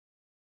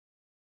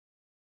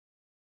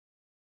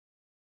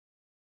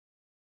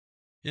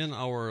In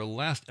our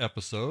last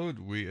episode,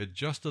 we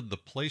adjusted the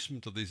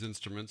placement of these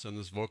instruments and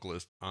this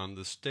vocalist on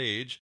the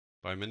stage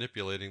by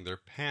manipulating their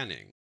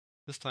panning.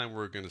 This time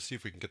we're going to see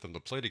if we can get them to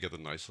play together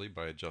nicely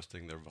by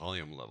adjusting their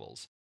volume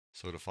levels.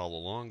 So to follow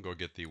along, go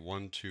get the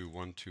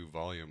 1212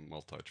 volume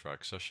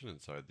multi-track session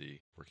inside the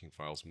Working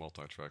Files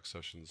multi-track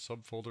sessions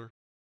subfolder.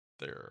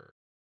 There.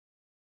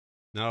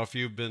 Now if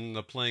you've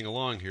been playing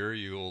along here,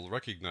 you'll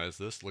recognize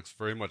this. It looks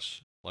very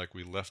much like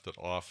we left it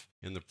off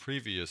in the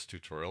previous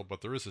tutorial,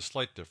 but there is a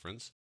slight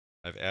difference.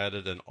 I've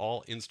added an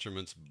all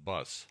instruments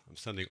bus. I'm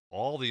sending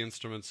all the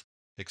instruments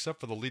except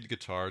for the lead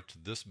guitar to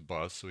this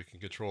bus so we can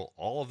control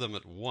all of them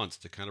at once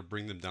to kind of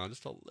bring them down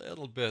just a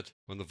little bit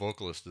when the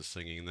vocalist is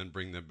singing and then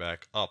bring them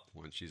back up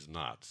when she's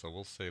not. So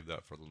we'll save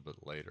that for a little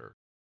bit later.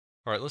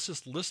 All right, let's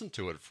just listen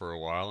to it for a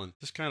while and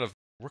just kind of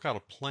work out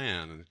a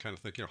plan and kind of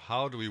think,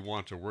 how do we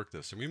want to work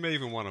this? And we may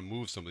even want to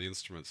move some of the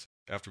instruments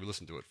after we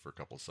listen to it for a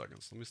couple of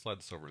seconds. Let me slide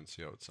this over and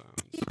see how it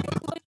sounds.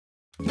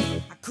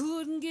 I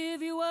couldn't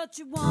give you what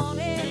you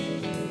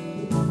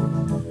wanted.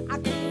 I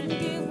couldn't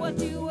give what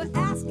you were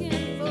asking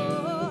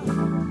for.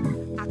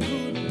 I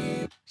couldn't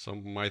give. So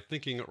my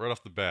thinking right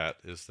off the bat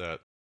is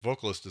that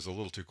vocalist is a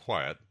little too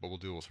quiet, but we'll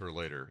deal with her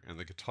later. And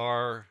the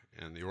guitar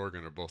and the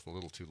organ are both a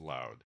little too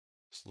loud.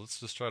 So let's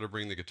just try to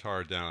bring the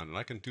guitar down, and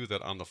I can do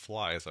that on the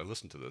fly as I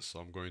listen to this.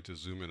 So I'm going to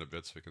zoom in a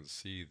bit so we can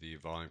see the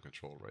volume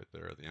control right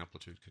there, the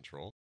amplitude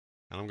control.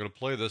 And I'm going to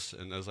play this,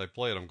 and as I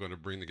play it, I'm going to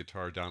bring the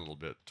guitar down a little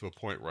bit to a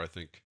point where I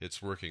think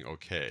it's working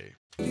okay.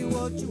 You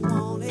what you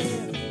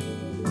wanted.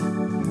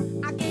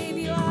 I gave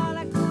you all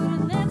I could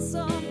and then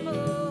some more.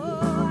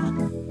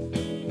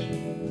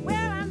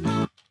 Well, I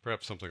know.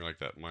 Perhaps something like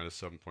that, minus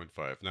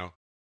 7.5. Now,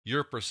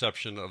 your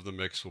perception of the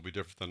mix will be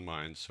different than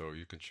mine, so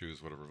you can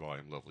choose whatever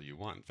volume level you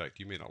want. In fact,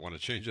 you may not want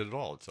to change it at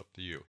all. It's up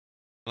to you.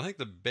 I think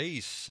the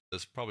bass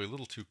is probably a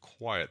little too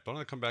quiet, but I'm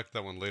going to come back to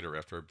that one later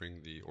after I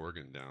bring the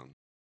organ down.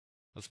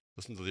 Let's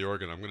listen to the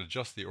organ. I'm going to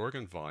adjust the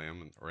organ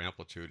volume or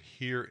amplitude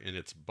here in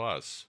its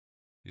bus.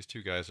 These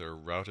two guys are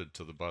routed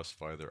to the bus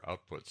via their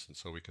outputs, and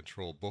so we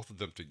control both of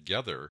them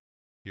together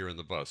here in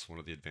the bus, one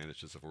of the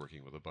advantages of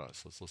working with a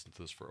bus. Let's listen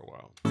to this for a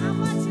while. How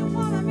much you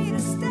wanted me to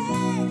stay,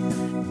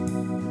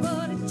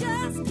 but it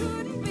just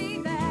couldn't be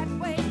that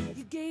way.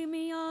 You gave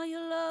me all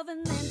your love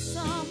and then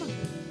some,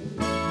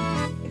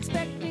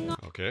 expecting all.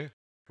 Okay,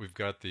 we've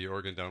got the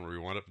organ down where we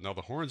want it. Now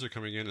the horns are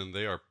coming in, and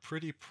they are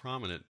pretty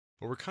prominent,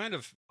 but we're kind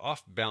of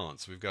off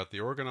balance. We've got the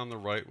organ on the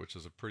right, which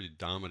is a pretty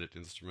dominant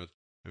instrument.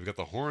 We've got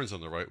the horns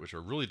on the right, which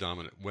are really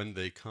dominant when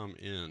they come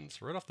in.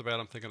 So right off the bat,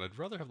 I'm thinking I'd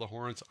rather have the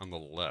horns on the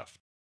left.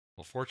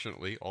 Well,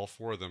 fortunately, all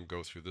four of them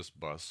go through this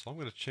bus, so I'm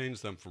going to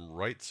change them from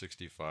right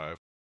 65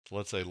 to,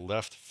 let's say,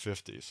 left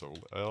 50, so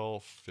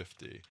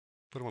L50.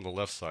 Put them on the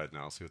left side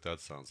now, see what that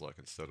sounds like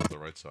instead of the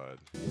right side.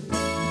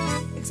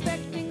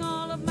 Expecting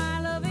all of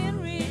my love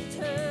in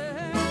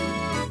return.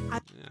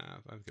 Yeah,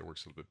 I think it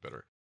works a little bit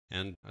better.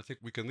 And I think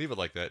we can leave it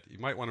like that. You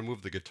might want to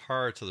move the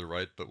guitar to the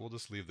right, but we'll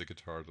just leave the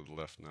guitar to the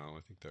left now.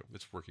 I think that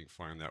it's working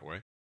fine that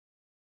way.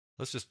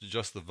 Let's just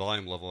adjust the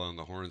volume level on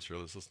the horns here.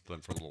 Let's listen to them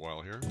for a little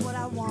while here. What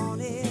I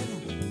wanted.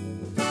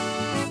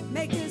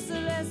 Make this a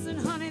lesson,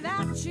 honey,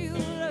 that you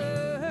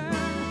learn.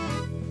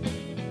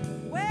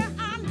 Well,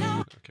 I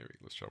know. Okay,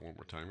 let's try one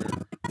more time here.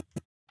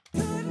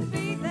 Couldn't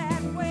be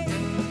that way.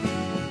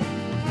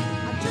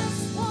 I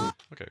just want.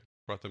 Okay,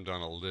 brought them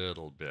down a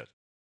little bit.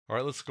 All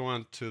right, let's go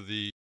on to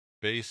the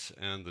bass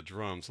and the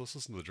drums. Let's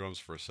listen to the drums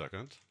for a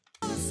second.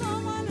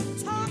 Someone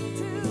to talk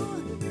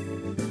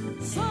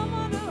to.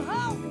 Someone to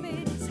hold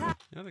me tight.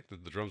 Yeah, I think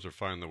the drums are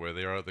fine the way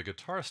they are. The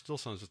guitar still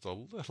sounds just a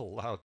little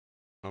loud.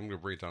 I'm going to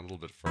bring it down a little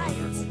bit further.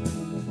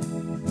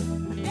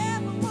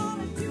 Never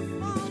wanted to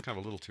fall It's kind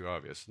of a little too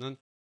obvious. And then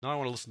now I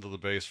want to listen to the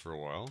bass for a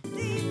while. deep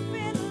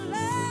in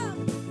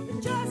love.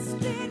 It just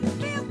didn't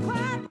feel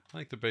quite. I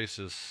think the bass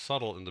is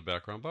subtle in the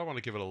background, but I want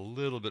to give it a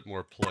little bit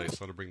more play, so I'm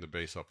going to bring the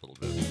bass up a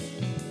little bit.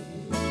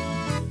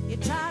 You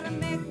try to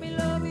make me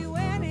love you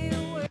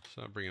anyway.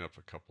 So I'm bringing up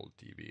a couple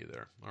dB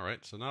there. All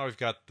right, so now we've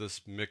got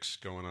this mix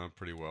going on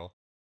pretty well.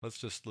 Let's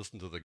just listen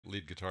to the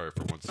lead guitar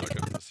for 1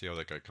 second to see how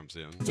that guy comes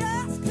in.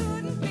 Just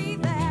couldn't be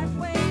that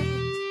way.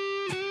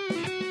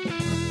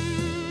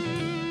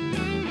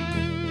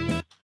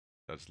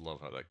 I just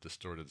love how that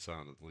distorted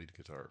sound of the lead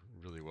guitar.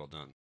 Really well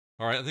done.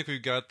 All right, I think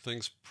we've got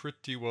things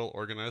pretty well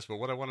organized, but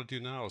what I want to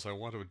do now is I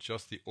want to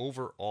adjust the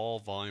overall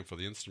volume for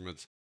the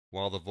instruments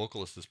while the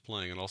vocalist is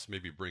playing and also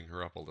maybe bring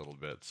her up a little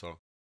bit. So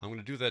I'm going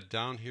to do that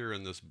down here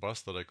in this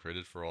bus that I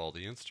created for all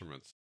the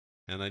instruments.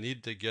 And I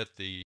need to get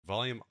the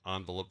volume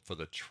envelope for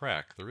the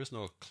track. There is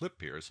no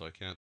clip here, so I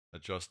can't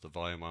adjust the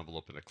volume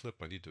envelope in a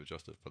clip. I need to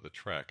adjust it for the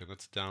track, and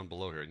that's down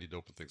below here. I need to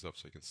open things up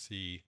so you can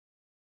see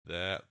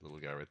that little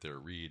guy right there,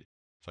 read.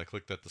 If I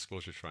click that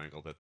disclosure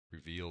triangle, that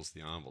reveals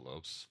the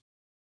envelopes.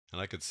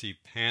 And I could see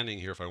panning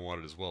here if I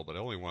wanted as well, but I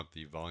only want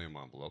the volume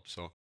envelope.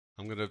 So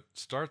I'm going to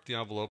start the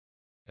envelope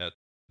at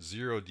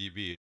 0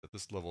 dB at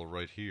this level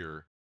right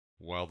here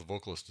while the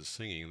vocalist is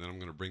singing, and then I'm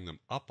going to bring them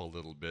up a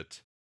little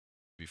bit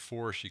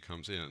before she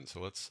comes in. So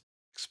let's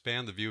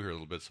expand the view here a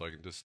little bit so I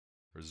can just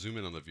or zoom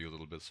in on the view a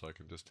little bit so I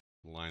can just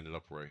line it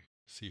up where I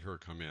see her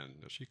come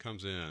in. Now she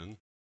comes in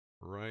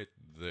right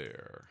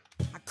there.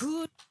 I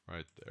could.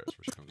 Right there is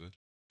where she comes in.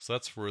 So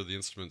that's where the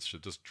instruments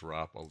should just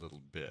drop a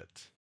little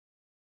bit.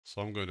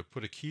 So I'm going to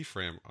put a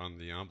keyframe on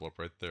the envelope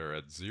right there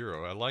at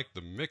 0. I like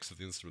the mix of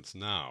the instruments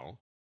now.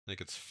 I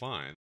think it's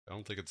fine. I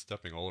don't think it's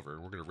stepping all over.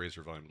 We're going to raise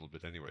her volume a little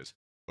bit anyways.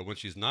 But when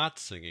she's not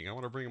singing, I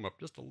want to bring them up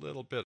just a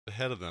little bit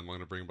ahead of them. I'm going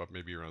to bring them up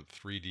maybe around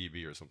 3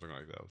 dB or something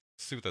like that. Let's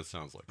see what that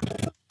sounds like.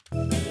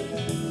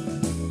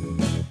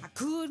 I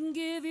couldn't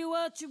give you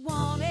what you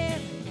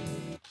wanted.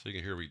 So you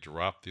can hear we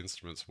drop the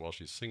instruments while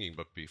she's singing,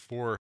 but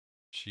before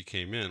she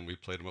came in, we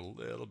played them a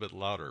little bit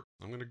louder.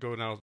 I'm going to go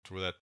now to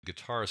where that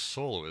guitar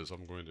solo is.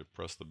 I'm going to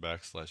press the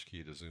 /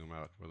 key to zoom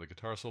out. Where the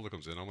guitar solo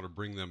comes in, I'm going to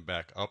bring them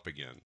back up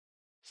again.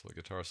 So the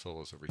guitar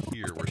solo is over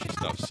here where she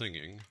stopped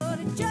singing. But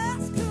it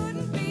just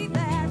couldn't be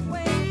that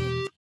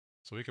way.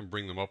 So we can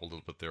bring them up a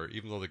little bit there,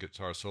 even though the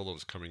guitar solo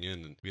is coming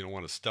in, and we don't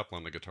want to step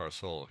on the guitar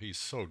solo. He's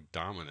so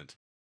dominant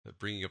that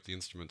bringing up the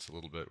instruments a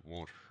little bit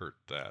won't hurt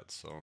that.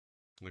 So I'm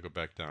going to go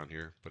back down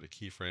here, put a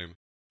keyframe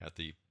at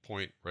the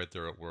point right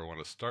there where I want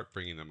to start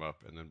bringing them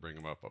up, and then bring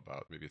them up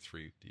about maybe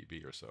 3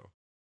 dB or so.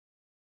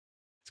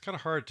 It's kind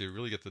of hard to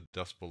really get the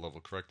decibel level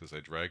correct as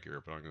I drag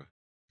here, but I'm going to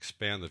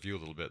expand the view a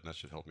little bit, and that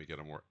should help me get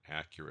a more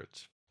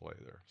accurate play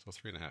there. So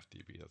 3.5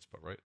 dB, that's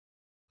about right.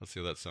 Let's see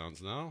how that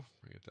sounds now.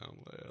 Bring it down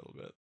a little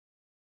bit.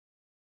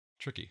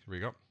 Tricky. Here we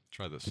go.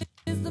 Try this.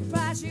 Is the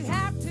price you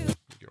have to.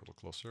 Get a little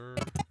closer.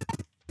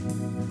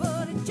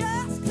 But it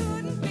just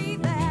couldn't be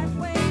that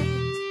way.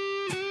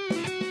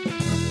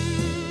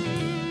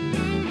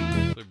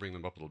 So bring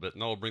them up a little bit.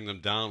 Now we'll bring them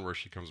down where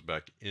she comes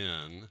back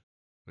in,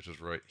 which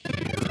is right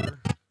here.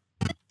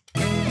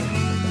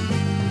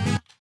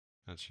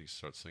 And she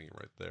starts singing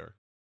right there.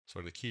 So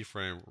I'm going to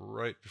keyframe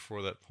right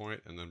before that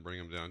point and then bring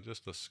them down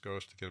just a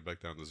skosh to get it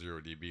back down to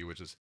 0 dB, which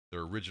is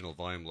their original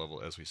volume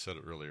level as we said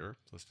it earlier.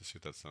 So let's just see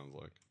what that sounds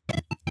like.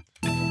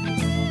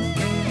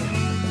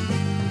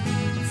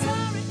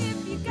 Sorry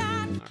if you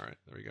got. All right,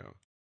 there we go.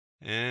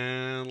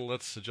 And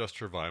let's adjust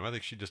her volume. I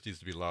think she just needs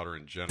to be louder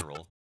in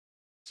general.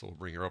 So we'll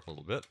bring her up a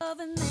little bit. Love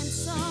and then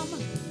some.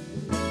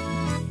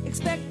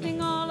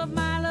 Expecting all of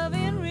my love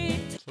in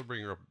return. So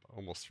bring her up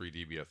almost 3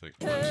 dB, I think.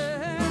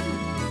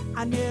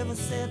 I never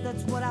said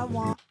that's what I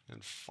want.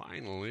 And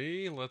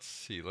finally, let's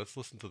see. Let's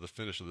listen to the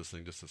finish of this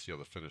thing just to see how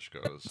the finish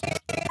goes.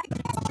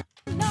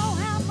 Know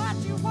how much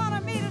you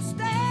wanted me to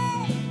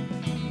stay,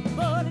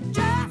 but it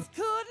just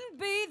couldn't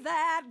be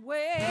that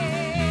way.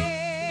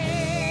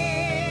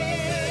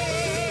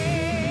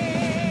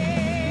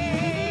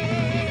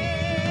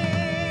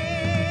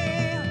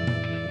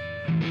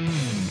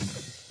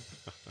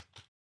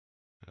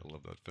 I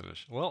love that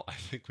finish. Well, I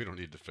think we don't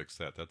need to fix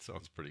that. That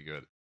sounds pretty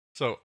good.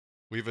 So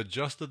we've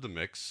adjusted the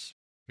mix.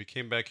 We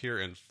came back here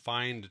and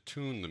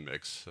fine-tuned the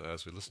mix.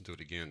 As we listen to it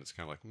again, it's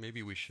kind of like,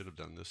 maybe we should have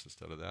done this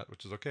instead of that,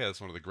 which is okay.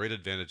 That's one of the great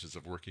advantages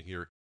of working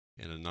here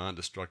in a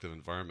non-destructive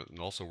environment and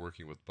also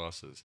working with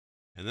buses.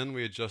 And then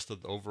we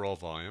adjusted the overall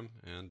volume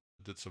and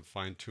did some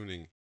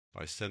fine-tuning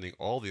by sending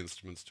all the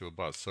instruments to a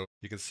bus. So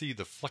you can see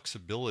the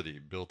flexibility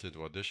built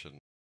into Audition.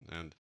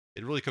 And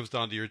it really comes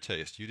down to your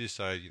taste. You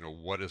decide,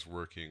 what is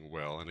working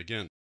well. And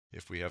again,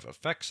 if we have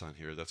effects on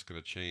here, that's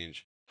going to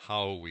change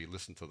how we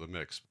listen to the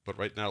mix. But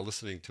right now,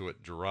 listening to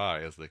it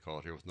dry, as they call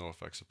it here, with no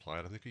effects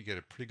applied, I think you get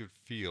a pretty good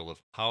feel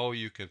of how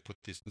you can put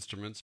these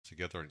instruments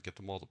together and get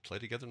them all to play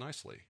together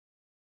nicely.